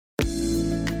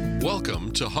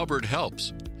Welcome to Hubbard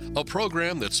Helps, a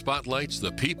program that spotlights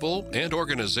the people and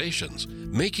organizations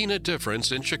making a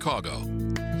difference in Chicago.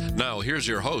 Now here's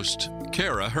your host,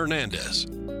 Kara Hernandez.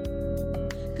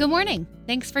 Good morning.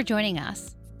 Thanks for joining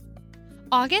us.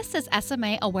 August is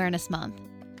SMA Awareness Month.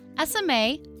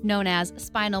 SMA, known as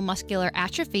spinal muscular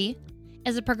atrophy,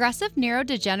 is a progressive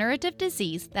neurodegenerative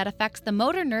disease that affects the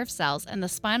motor nerve cells in the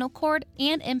spinal cord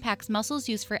and impacts muscles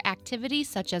used for activities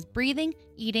such as breathing,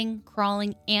 eating,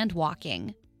 crawling, and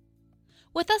walking.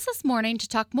 With us this morning to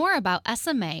talk more about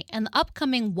SMA and the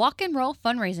upcoming Walk and Roll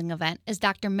fundraising event is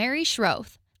Dr. Mary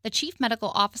Schroth, the Chief Medical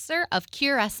Officer of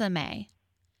CureSMA.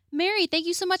 Mary, thank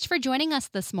you so much for joining us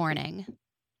this morning.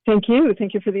 Thank you.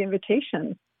 Thank you for the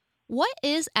invitation. What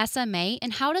is SMA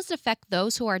and how does it affect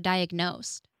those who are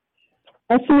diagnosed?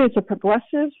 SMA is a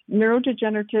progressive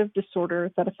neurodegenerative disorder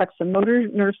that affects the motor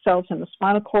nerve cells in the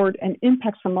spinal cord and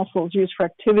impacts the muscles used for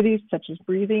activities such as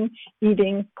breathing,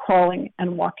 eating, crawling,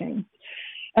 and walking.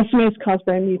 SMA is caused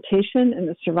by a mutation in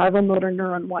the survival motor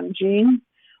neuron 1 gene,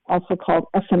 also called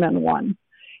SMN1.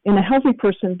 In a healthy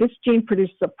person, this gene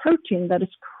produces a protein that is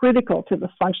critical to the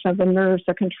function of the nerves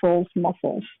that controls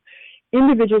muscles.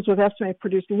 Individuals with SMA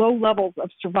produce low levels of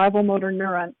survival motor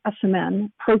neuron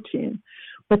SMN protein.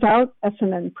 Without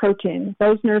SMN protein,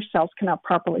 those nerve cells cannot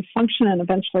properly function and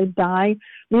eventually die,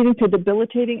 leading to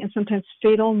debilitating and sometimes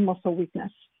fatal muscle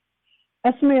weakness.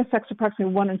 SMA affects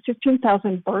approximately 1 in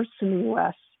 15,000 births in the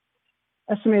U.S.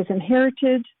 SMA is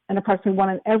inherited, and approximately 1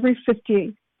 in every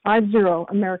 50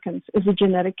 Americans is a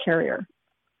genetic carrier.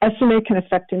 SMA can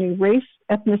affect any race,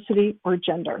 ethnicity, or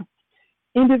gender.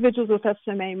 Individuals with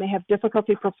SMA may have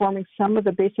difficulty performing some of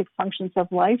the basic functions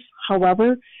of life.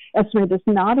 However, SMA does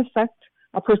not affect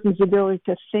a person's ability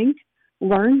to think,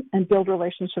 learn, and build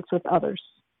relationships with others.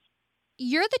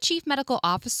 You're the Chief Medical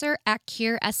Officer at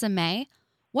CureSMA.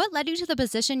 What led you to the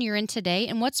position you're in today,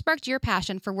 and what sparked your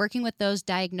passion for working with those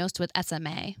diagnosed with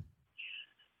SMA?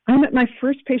 I met my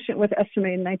first patient with SMA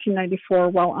in 1994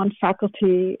 while on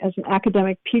faculty as an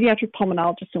academic pediatric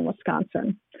pulmonologist in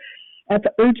Wisconsin. At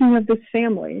the urging of this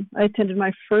family, I attended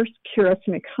my first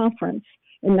CureSMA conference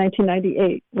in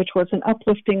 1998, which was an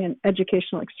uplifting and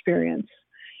educational experience.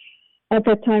 At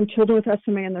that time, children with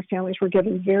SMA and their families were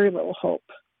given very little hope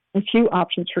and few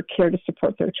options for care to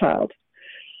support their child.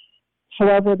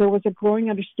 However, there was a growing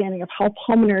understanding of how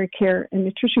pulmonary care and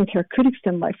nutrition care could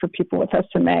extend life for people with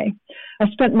SMA. I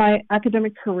spent my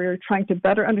academic career trying to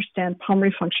better understand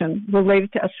pulmonary function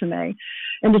related to SMA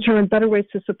and determine better ways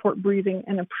to support breathing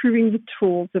and improving the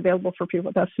tools available for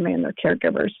people with SMA and their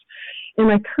caregivers. In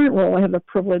my current role, I have the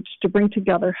privilege to bring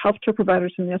together healthcare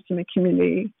providers in the SMA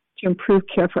community to improve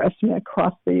care for SMA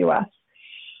across the U.S.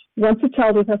 Once a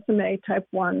child with SMA type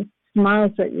 1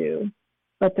 smiles at you,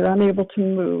 but they're unable to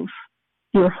move,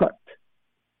 you're hooked,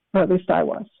 or at least I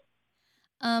was.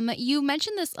 You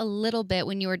mentioned this a little bit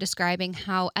when you were describing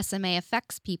how SMA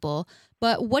affects people,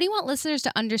 but what do you want listeners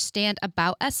to understand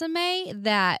about SMA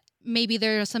that maybe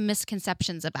there are some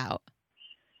misconceptions about?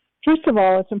 First of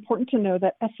all, it's important to know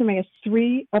that SMA has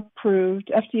 3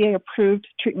 FDA-approved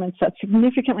treatments that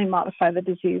significantly modify the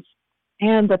disease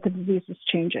and that the disease is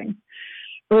changing.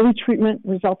 Early treatment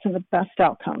results in the best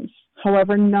outcomes.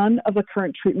 However, none of the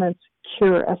current treatments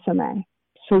cure SMA,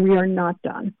 so we are not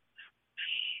done.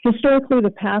 Historically, the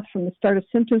path from the start of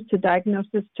symptoms to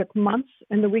diagnosis took months,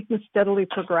 and the weakness steadily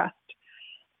progressed.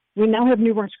 We now have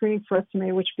newborn screening for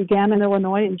SMA, which began in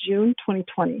Illinois in June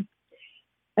 2020.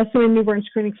 SMA newborn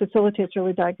screening facilitates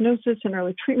early diagnosis and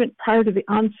early treatment prior to the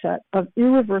onset of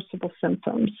irreversible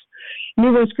symptoms.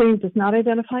 Newborn screening does not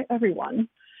identify everyone,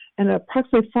 and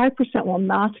approximately 5% will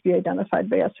not be identified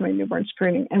by SMA newborn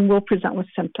screening and will present with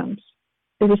symptoms.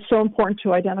 It is so important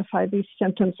to identify these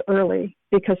symptoms early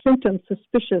because symptoms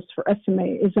suspicious for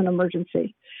SMA is an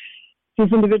emergency.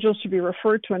 These individuals should be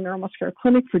referred to a neuromuscular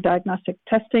clinic for diagnostic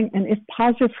testing, and if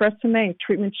positive for SMA,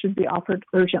 treatment should be offered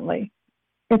urgently.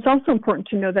 It's also important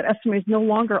to know that SMA is no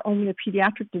longer only a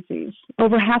pediatric disease.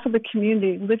 Over half of the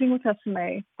community living with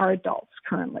SMA are adults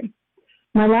currently.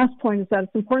 My last point is that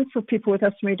it's important for people with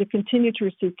SMA to continue to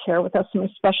receive care with SMA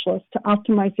specialists to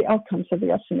optimize the outcomes of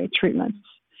the SMA treatments.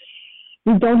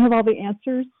 We don't have all the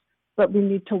answers, but we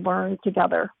need to learn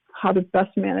together how to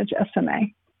best manage SMA.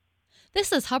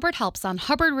 This is Hubbard Helps on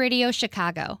Hubbard Radio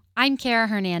Chicago. I'm Kara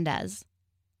Hernandez.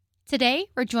 Today,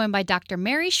 we're joined by Dr.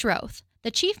 Mary Schroth,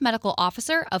 the Chief Medical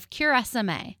Officer of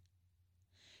CureSMA.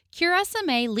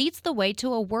 CureSMA leads the way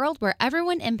to a world where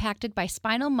everyone impacted by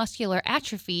spinal muscular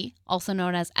atrophy, also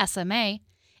known as SMA,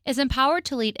 is empowered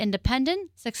to lead independent,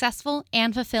 successful,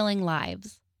 and fulfilling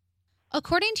lives.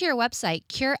 According to your website,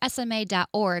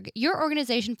 CureSMA.org, your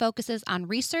organization focuses on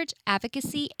research,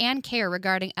 advocacy, and care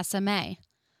regarding SMA.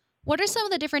 What are some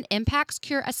of the different impacts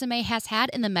CureSMA has had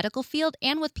in the medical field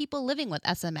and with people living with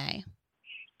SMA?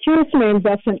 CureSMA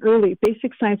invests in early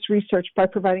basic science research by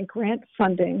providing grant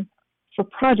funding for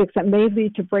projects that may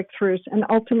lead to breakthroughs and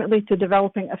ultimately to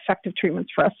developing effective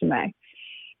treatments for SMA.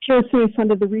 CureSMA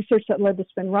funded the research that led to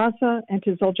Spinraza and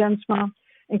to Zolgensma,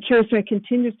 and CureSMA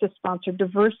continues to sponsor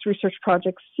diverse research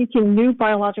projects seeking new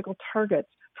biological targets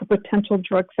for potential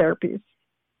drug therapies.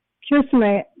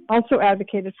 CureSMA also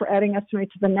advocated for adding SMA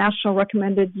to the National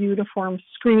Recommended Uniform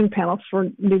Screening Panel for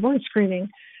newborn screening,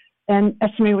 and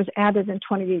SMA was added in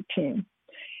 2018.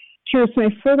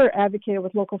 CureSMA further advocated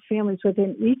with local families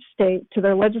within each state to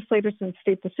their legislators and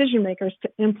state decision makers to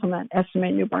implement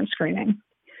SMA newborn screening.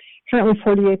 Currently,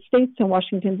 48 states and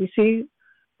Washington, D.C.,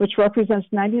 which represents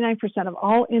 99% of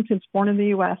all infants born in the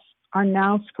U.S., are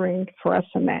now screened for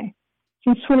SMA.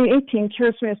 Since 2018,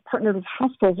 CureSMA has partnered with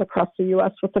hospitals across the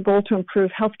U.S. with the goal to improve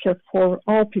healthcare for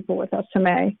all people with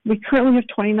SMA. We currently have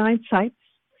 29 sites,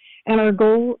 and our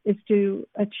goal is to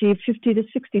achieve 50 to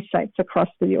 60 sites across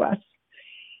the U.S.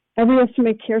 Every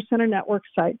SMA Care Center Network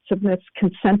site submits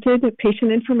consented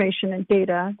patient information and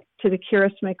data to the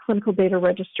CureSMA Clinical Data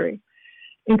Registry.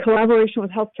 In collaboration with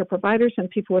healthcare providers and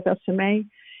people with SMA,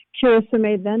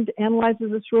 CureSMA then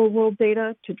analyzes this real-world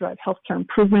data to drive healthcare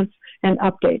improvements and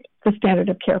update the standard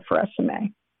of care for SMA.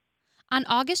 On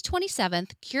August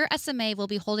 27th, CureSMA will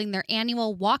be holding their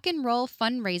annual Walk and Roll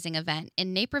fundraising event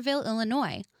in Naperville,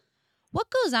 Illinois. What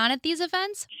goes on at these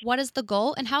events? What is the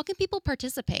goal, and how can people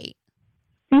participate?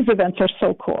 These events are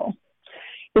so cool.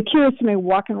 The CureSMA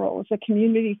Walk and Roll is a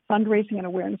community fundraising and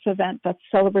awareness event that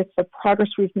celebrates the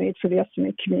progress we've made for the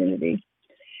SMA community.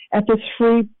 At this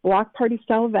free block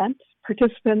party-style event,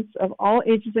 participants of all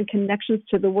ages and connections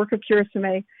to the work of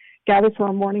CureSMA gather for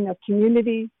a morning of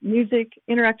community, music,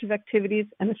 interactive activities,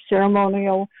 and a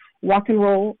ceremonial walk and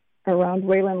roll around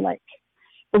Wayland Lake.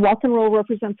 The walk and roll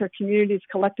represents our community's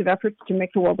collective efforts to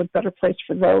make the world a better place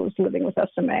for those living with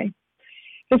SMA.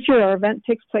 This year, our event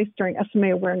takes place during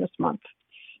SMA Awareness Month.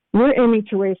 We're aiming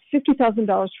to raise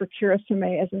 $50,000 for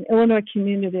CureSMA as an Illinois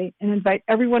community and invite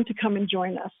everyone to come and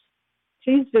join us.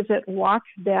 Please visit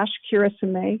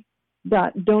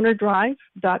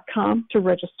walk-curesma.donordrive.com to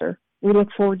register. We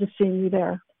look forward to seeing you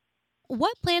there.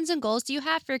 What plans and goals do you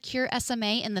have for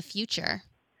CureSMA in the future?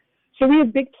 So we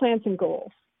have big plans and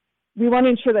goals. We want to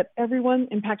ensure that everyone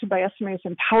impacted by SMA is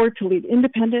empowered to lead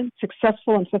independent,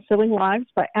 successful, and fulfilling lives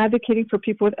by advocating for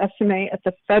people with SMA at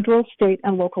the federal, state,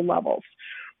 and local levels.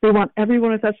 We want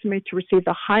everyone with SMA to receive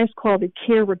the highest quality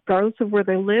care regardless of where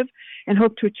they live, and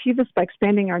hope to achieve this by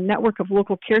expanding our network of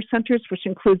local care centers, which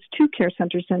includes 2 care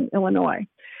centers in Illinois.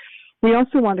 We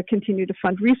also want to continue to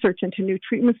fund research into new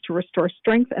treatments to restore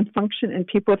strength and function in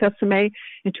people with SMA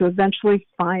and to eventually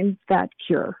find that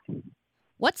cure.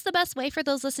 What's the best way for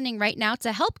those listening right now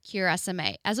to help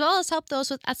CureSMA, as well as help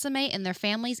those with SMA and their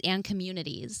families and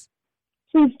communities?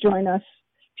 Please join us.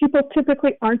 People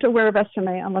typically aren't aware of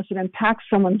SMA unless it impacts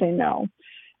someone they know.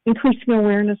 Increasing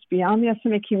awareness beyond the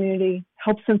SMA community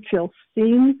helps them feel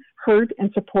seen, heard,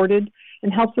 and supported,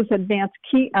 and helps us advance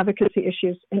key advocacy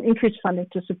issues and increase funding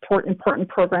to support important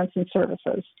programs and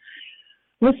services.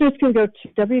 Listeners can go to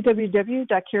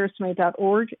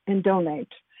www.curesma.org and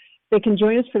donate. They can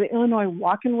join us for the Illinois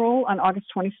Walk and Roll on August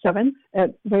 27th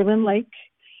at Wayland Lake.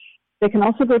 They can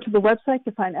also go to the website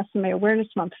to find SMA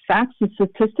Awareness Month facts and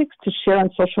statistics to share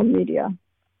on social media.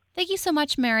 Thank you so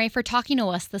much, Mary, for talking to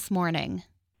us this morning.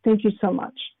 Thank you so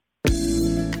much.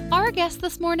 Our guest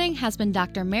this morning has been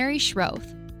Dr. Mary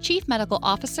Schroth, Chief Medical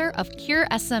Officer of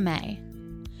CureSMA.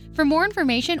 For more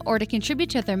information or to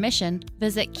contribute to their mission,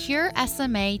 visit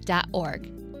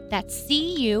CureSMA.org. That's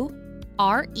CureSMA.org.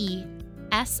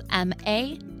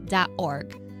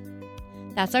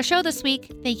 That's our show this week.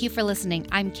 Thank you for listening.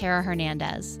 I'm Kara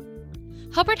Hernandez.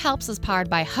 Hubbard Helps is powered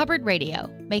by Hubbard Radio,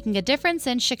 making a difference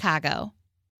in Chicago.